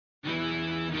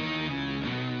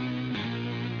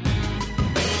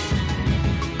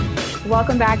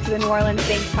Welcome back to the New Orleans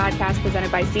Saints podcast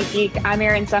presented by SeatGeek. I'm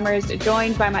Erin Summers,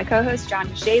 joined by my co-host, John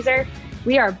DeShazer.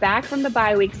 We are back from the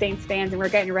bye week, Saints fans, and we're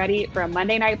getting ready for a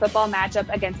Monday Night Football matchup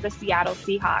against the Seattle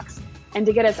Seahawks. And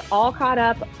to get us all caught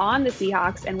up on the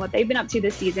Seahawks and what they've been up to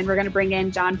this season, we're going to bring in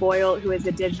John Boyle, who is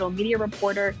a digital media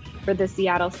reporter for the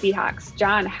Seattle Seahawks.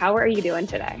 John, how are you doing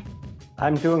today?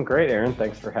 I'm doing great, Erin.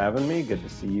 Thanks for having me. Good to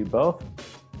see you both.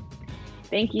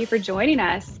 Thank you for joining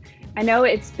us. I know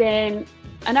it's been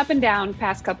an up and down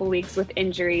past couple weeks with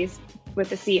injuries with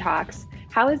the Seahawks.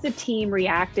 How has the team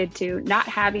reacted to not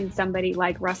having somebody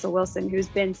like Russell Wilson, who's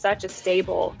been such a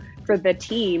staple for the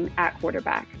team at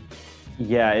quarterback?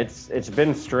 Yeah, it's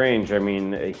been strange. I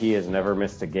mean, he has never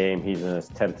missed a game. He's in his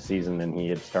 10th season, and he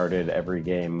had started every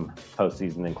game,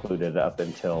 postseason included, up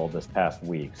until this past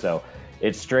week. So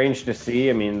it's strange to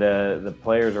see. I mean, the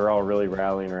players are all really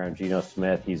rallying around Geno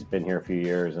Smith. He's been here a few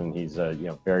years, and he's a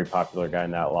very popular guy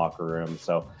in that locker room.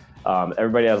 So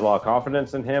everybody has a lot of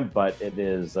confidence in him, but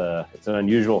it's an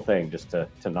unusual thing just to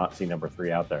not see number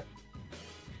 3 out there.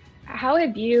 How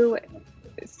have you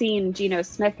seen Geno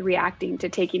Smith reacting to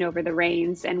taking over the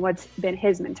reins, and what's been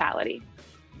his mentality?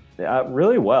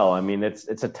 Really well. I mean, it's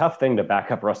a tough thing to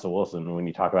back up Russell Wilson when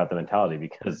you talk about the mentality,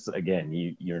 because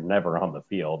again, you're never on the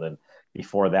field. And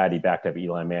before that, he backed up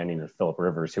Eli Manning and Phillip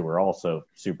Rivers, who were also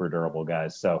super durable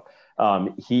guys. So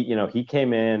he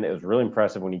came in. It was really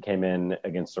impressive when he came in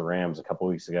against the Rams a couple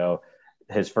of weeks ago.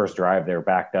 His first drive, they were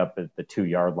backed up at the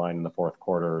 2-yard line in the fourth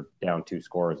quarter, down 2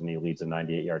 scores, and he leads a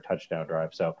 98-yard touchdown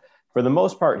drive. So for the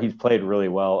most part, he's played really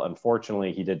well.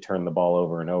 Unfortunately, he did turn the ball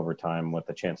over in overtime with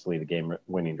the chance to lead a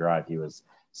game-winning drive. He was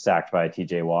sacked by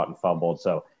T.J. Watt and fumbled.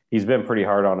 So he's been pretty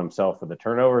hard on himself for the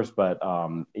turnovers. But,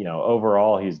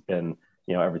 overall, he's been,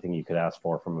 everything you could ask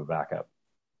for from a backup.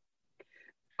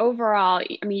 Overall,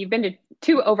 I mean, you've been to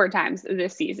 2 overtimes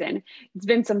this season. It's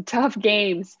been some tough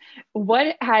games.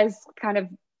 What has kind of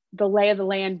the lay of the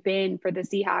land been for the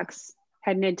Seahawks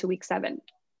heading into week 7?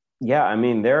 Yeah, I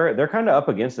mean, they're kind of up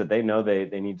against it. They know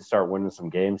they need to start winning some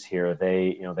games here.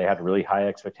 They had really high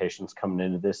expectations coming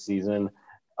into this season.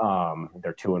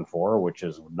 They're 2-4, which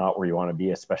is not where you want to be,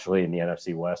 especially in the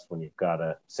NFC West when you've got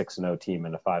a 6-0 team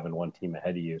and a 5-1 team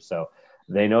ahead of you. So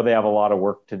they know they have a lot of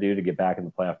work to do to get back in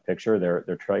the playoff picture.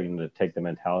 They're trying to take the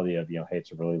mentality of, hey,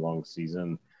 it's a really long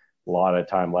season, a lot of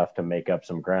time left to make up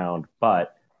some ground,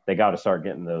 but they got to start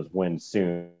getting those wins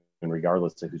soon,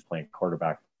 regardless of who's playing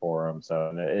quarterback for them.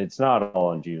 So it's not all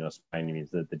on Geno by any means.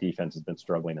 The defense has been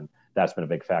struggling, and that's been a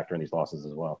big factor in these losses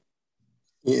as well.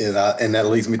 Yeah, and that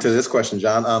leads me to this question,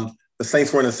 John. The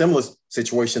Saints were in a similar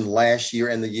situation last year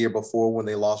and the year before when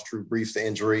they lost Drew Brees to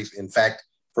injuries. In fact,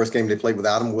 first game they played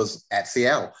without him was at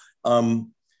Seattle.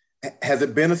 Has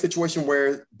it been a situation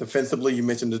where defensively, you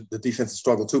mentioned the defense has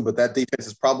struggled too, but that defense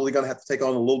is probably going to have to take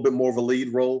on a little bit more of a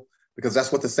lead role, because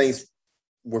that's what the Saints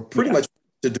were pretty much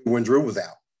to do when Drew was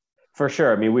out? For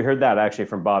sure. I mean, we heard that actually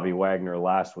from Bobby Wagner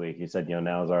last week. He said,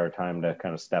 now is our time to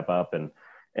kind of step up and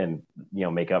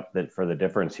make up for the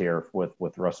difference here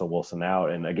with Russell Wilson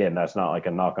out. And again, that's not like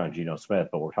a knock on Geno Smith,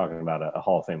 but we're talking about a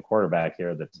Hall of Fame quarterback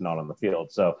here that's not on the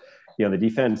field. So, the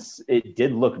defense, it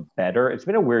did look better. It's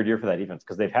been a weird year for that defense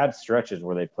because they've had stretches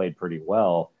where they played pretty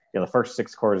well. The first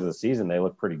 6 quarters of the season, they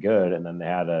looked pretty good. And then they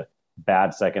had a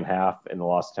bad second half in the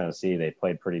loss to Tennessee. They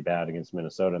played pretty bad against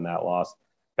Minnesota in that loss.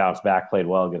 Bounced back, played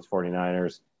well against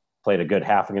 49ers, played a good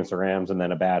half against the Rams, and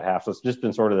then a bad half. So it's just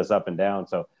been sort of this up and down.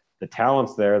 So the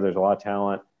talent's there. There's a lot of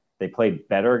talent. They played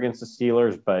better against the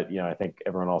Steelers, but, I think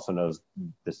everyone also knows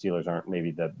the Steelers aren't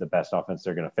maybe the best offense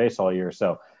they're going to face all year.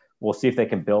 So we'll see if they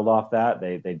can build off that.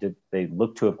 They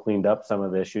look to have cleaned up some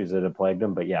of the issues that have plagued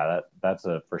them. But, yeah, that's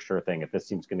a for sure thing. If this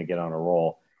team's going to get on a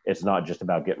roll, it's not just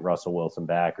about getting Russell Wilson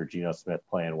back or Geno Smith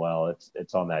playing well.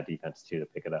 It's on that defense, too, to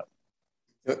pick it up.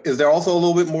 Is there also a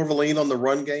little bit more of a lean on the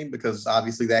run game? Because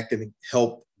obviously that can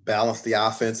help balance the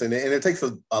offense. And it takes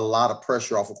a lot of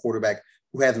pressure off a quarterback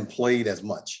who hasn't played as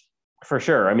much. For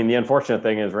sure. I mean, the unfortunate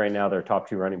thing is right now their top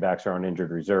 2 running backs are on injured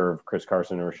reserve, Chris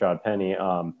Carson and Rashad Penny.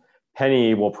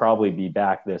 Penny will probably be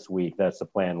back this week. That's the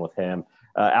plan with him.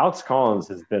 Alex Collins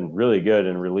has been really good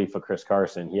in relief of Chris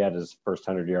Carson. He had his first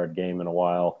 100-yard game in a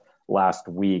while last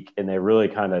week, and they really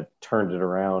kind of turned it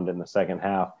around in the second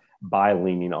half by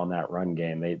leaning on that run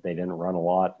game. They didn't run a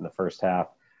lot in the first half,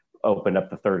 opened up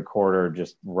the third quarter,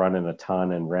 just running a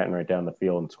ton and ran right down the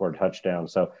field and scored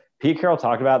touchdowns. So Pete Carroll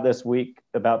talked about this week,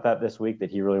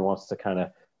 that he really wants to kind of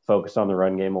focus on the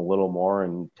run game a little more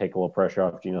and take a little pressure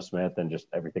off Geno Smith and just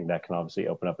everything that can obviously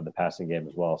open up in the passing game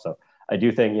as well. So I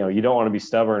do think, you don't want to be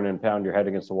stubborn and pound your head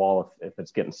against the wall if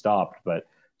it's getting stopped, but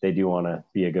they do want to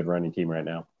be a good running team right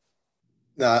now.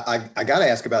 Now, I got to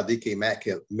ask about DK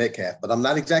Metcalf, but I'm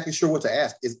not exactly sure what to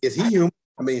ask. Is he human?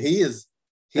 I mean, he is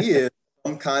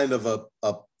some kind of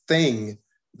a thing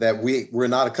that we're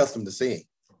not accustomed to seeing.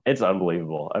 It's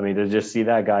unbelievable. I mean, to just see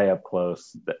that guy up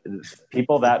close,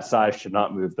 people that size should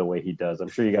not move the way he does. I'm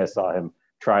sure you guys saw him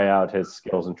try out his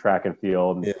skills in track and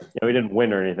field. Yeah. He didn't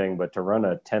win or anything, but to run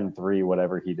a 10.3,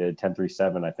 whatever he did,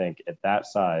 10.37, I think, at that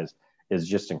size is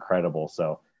just incredible.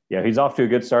 So, yeah, he's off to a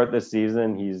good start this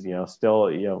season. He's, still,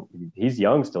 he's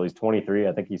young still. He's 23.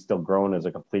 I think he's still growing as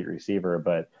a complete receiver,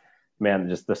 but man,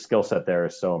 just the skill set there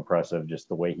is so impressive. Just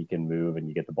the way he can move and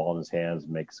you get the ball in his hands,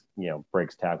 makes,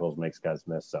 breaks tackles, makes guys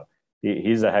miss. So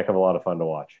he's a heck of a lot of fun to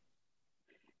watch.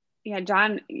 Yeah,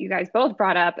 John, you guys both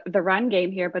brought up the run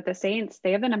game here, but the Saints,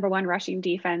 they have the number one rushing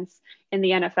defense in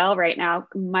the NFL right now.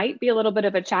 Might be a little bit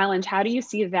of a challenge. How do you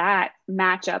see that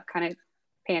matchup kind of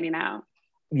panning out?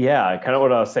 Yeah, kind of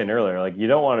what I was saying earlier. Like, you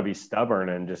don't want to be stubborn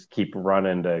and just keep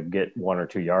running to get 1 or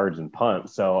 2 yards and punt.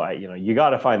 So, you got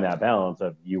to find that balance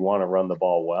of you want to run the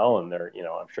ball well, and they're,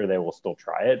 I'm sure they will still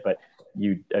try it, but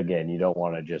you don't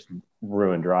want to just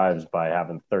ruin drives by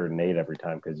having 3rd and 8 every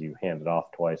time because you hand it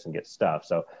off twice and get stuffed.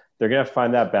 So they're going to have to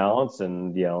find that balance.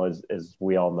 And, as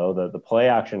we all know, the play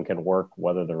action can work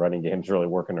whether the running game's really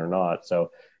working or not.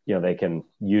 So, they can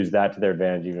use that to their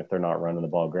advantage even if they're not running the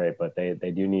ball great, but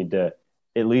they do need to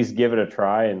at least give it a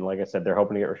try. And like I said, they're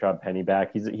hoping to get Rashad Penny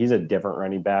back. He's a different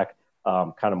running back,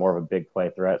 kind of more of a big play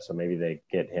threat. So maybe they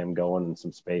get him going in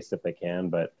some space if they can.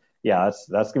 But yeah,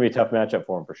 that's going to be a tough matchup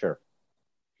for him for sure.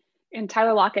 And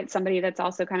Tyler Lockett, somebody that's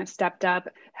also kind of stepped up,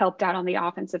 helped out on the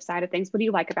offensive side of things. What do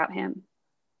you like about him?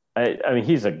 I mean,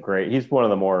 he's one of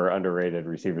the more underrated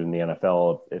receivers in the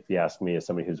NFL. If you ask me, as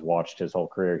somebody who's watched his whole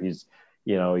career, he's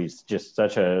just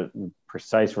such a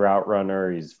precise route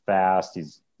runner. He's fast.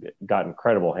 He's got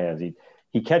incredible hands.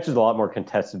 He catches a lot more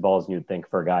contested balls than you'd think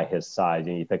for a guy his size.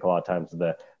 You think a lot of times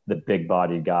the big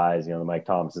bodied guys, the Mike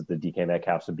Thomases, the DK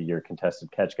Metcalfs would be your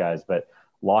contested catch guys, but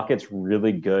Lockett's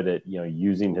really good at,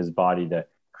 using his body to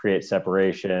create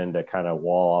separation, to kind of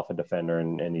wall off a defender.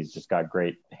 And he's just got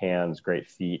great hands, great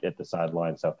feet at the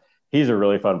sideline. So he's a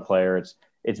really fun player.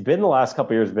 It's been the last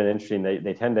couple of years been interesting.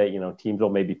 They tend to, teams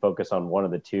will maybe focus on one of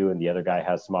the two and the other guy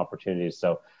has some opportunities.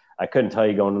 So I couldn't tell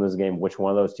you going into this game which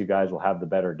one of those two guys will have the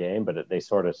better game, but they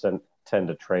sort of tend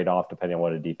to trade off depending on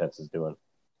what a defense is doing.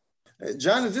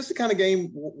 John, is this the kind of game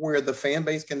where the fan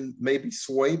base can maybe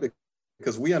sway?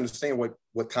 Because we understand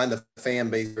what kind of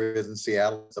fan base there is in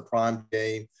Seattle. It's a prime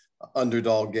game,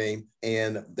 underdog game,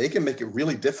 and they can make it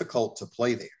really difficult to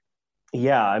play there.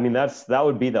 Yeah, I mean that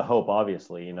would be the hope.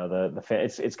 Obviously, the fan.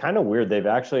 It's kind of weird. They've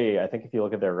actually, I think, if you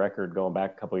look at their record going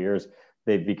back a couple of years,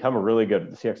 they've become the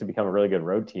Seahawks have become a really good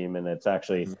road team, and it's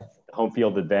actually home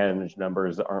field advantage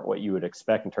numbers aren't what you would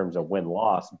expect in terms of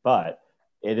win-loss, but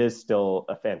it is still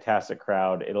a fantastic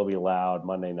crowd. It'll be loud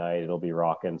Monday night. It'll be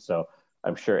rocking. So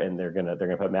I'm sure, and they're gonna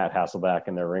put Matt Hasselbeck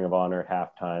in their Ring of Honor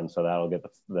at halftime, so that'll get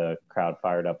the crowd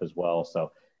fired up as well.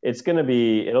 So it'll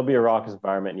be a raucous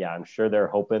environment. Yeah, I'm sure they're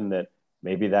hoping that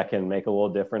maybe that can make a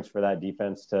little difference for that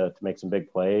defense to make some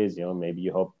big plays. Maybe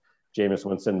you hope Jameis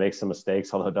Winston makes some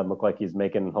mistakes, although it doesn't look like he's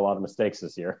making a lot of mistakes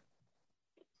this year.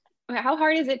 How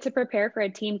hard is it to prepare for a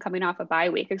team coming off a bye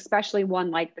week, especially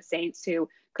one like the Saints who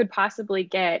could possibly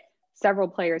get several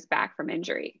players back from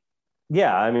injury?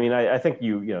 Yeah, I mean, I think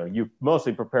you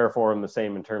mostly prepare for them the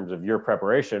same in terms of your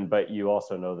preparation, but you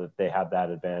also know that they have that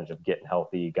advantage of getting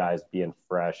healthy, guys being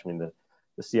fresh. I mean, the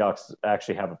Seahawks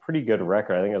actually have a pretty good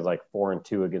record. I think it was like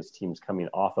 4-2 against teams coming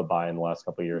off a bye in the last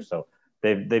couple of years. So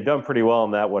they've done pretty well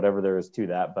in that, whatever there is to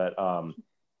that. But I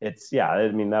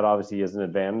mean, that obviously is an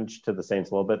advantage to the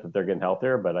Saints a little bit that they're getting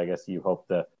healthier. But I guess you hope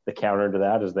the counter to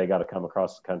that is they got to come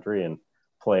across the country and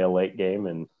play a late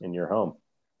game in your home.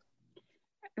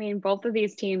 I mean, both of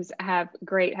these teams have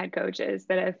great head coaches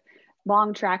that have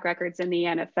long track records in the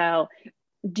NFL.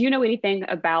 Do you know anything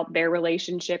about their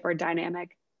relationship or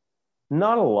dynamic?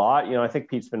 Not a lot. I think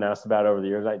Pete's been asked about over the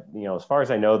years. As far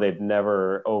as I know, they've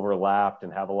never overlapped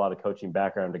and have a lot of coaching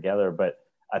background together, but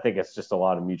I think it's just a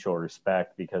lot of mutual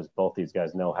respect because both these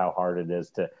guys know how hard it is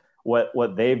to what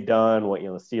they've done, what the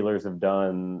Steelers have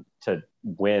done to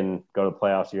win, go to the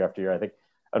playoffs year after year. I think,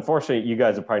 unfortunately, you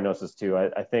guys have probably noticed this too.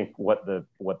 I think what the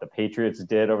Patriots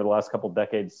did over the last couple of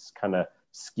decades kind of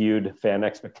skewed fan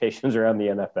expectations around the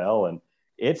NFL, and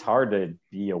it's hard to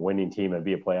be a winning team and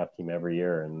be a playoff team every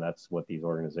year, and that's what these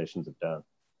organizations have done.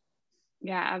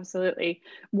 Yeah, absolutely.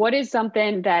 What is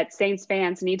something that Saints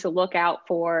fans need to look out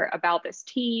for about this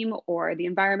team or the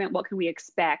environment? What can we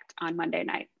expect on Monday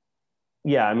night?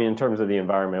 Yeah, I mean, in terms of the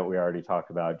environment, we already talked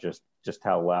about just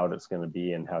how loud it's going to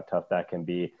be and how tough that can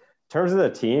be terms of the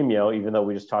team, even though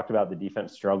we just talked about the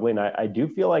defense struggling, I do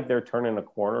feel like they're turning a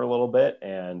corner a little bit.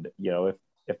 And,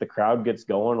 if the crowd gets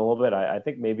going a little bit, I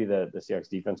think maybe the Seahawks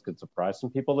defense could surprise some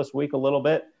people this week a little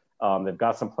bit. They've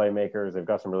got some playmakers. They've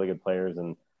got some really good players.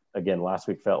 And again, last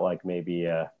week felt like maybe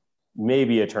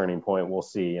a turning point. We'll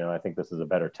see. I think this is a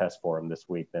better test for them this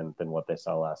week than what they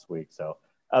saw last week. So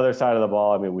other side of the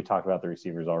ball, we talked about the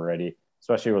receivers already,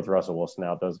 especially with Russell Wilson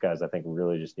out. Those guys, I think,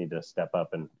 really just need to step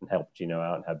up and help Geno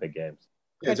out and have big games.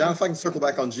 Yeah, John, if I can circle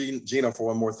back on Geno for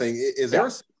one more thing. Is there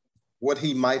what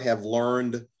he might have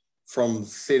learned from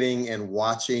sitting and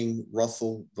watching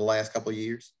Russell the last couple of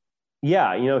years?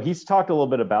 Yeah, he's talked a little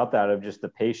bit about that, of just the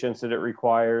patience that it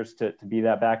requires to be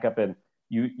that backup. And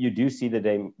you do see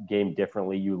the game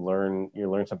differently. You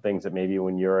learn some things that maybe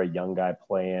when you're a young guy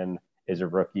playing as a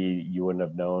rookie, you wouldn't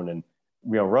have known. And,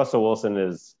 Russell Wilson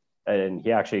is, and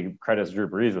he actually credits Drew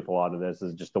Brees with a lot of this,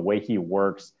 is just the way he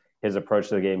works, his approach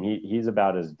to the game. He's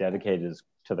about as dedicated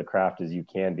to the craft as you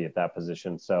can be at that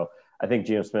position. So I think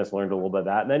Geno Smith's learned a little bit of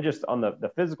that. And then just on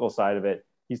the physical side of it,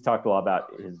 he's talked a lot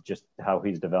about just how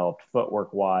he's developed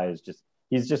footwork wise.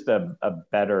 He's just a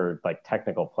better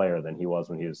technical player than he was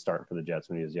when he was starting for the Jets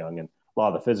when he was young. And a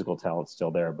lot of the physical talent's still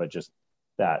there, but just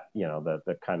that,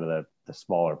 the kind of the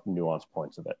smaller nuanced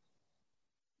points of it.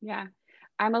 Yeah.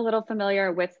 I'm a little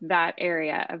familiar with that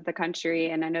area of the country,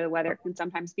 and I know the weather can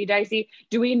sometimes be dicey.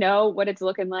 Do we know what it's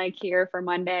looking like here for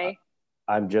Monday?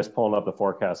 I'm just pulling up the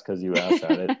forecast because you asked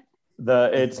at it.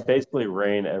 It's basically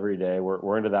rain every day.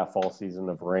 We're into that fall season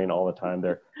of rain all the time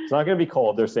there. It's not going to be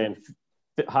cold. They're saying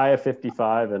high of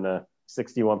 55 and a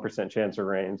 61% chance of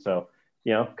rain. So,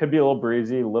 could be a little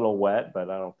breezy, a little wet, but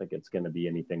I don't think it's going to be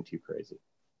anything too crazy.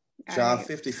 John,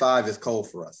 55 is cold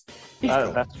for us.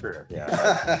 That's true.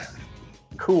 Yeah.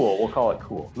 Cool. We'll call it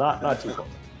cool. Not too cold.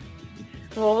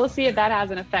 Well, we'll see if that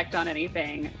has an effect on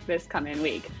anything this coming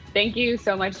week. Thank you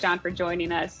so much, John, for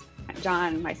joining us.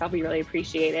 John, myself, we really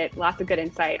appreciate it. Lots of good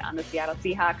insight on the Seattle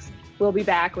Seahawks. We'll be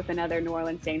back with another New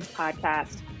Orleans Saints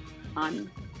podcast on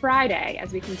Friday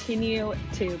as we continue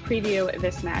to preview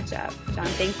this matchup. John,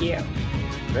 thank you.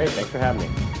 Great. Thanks for having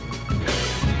me.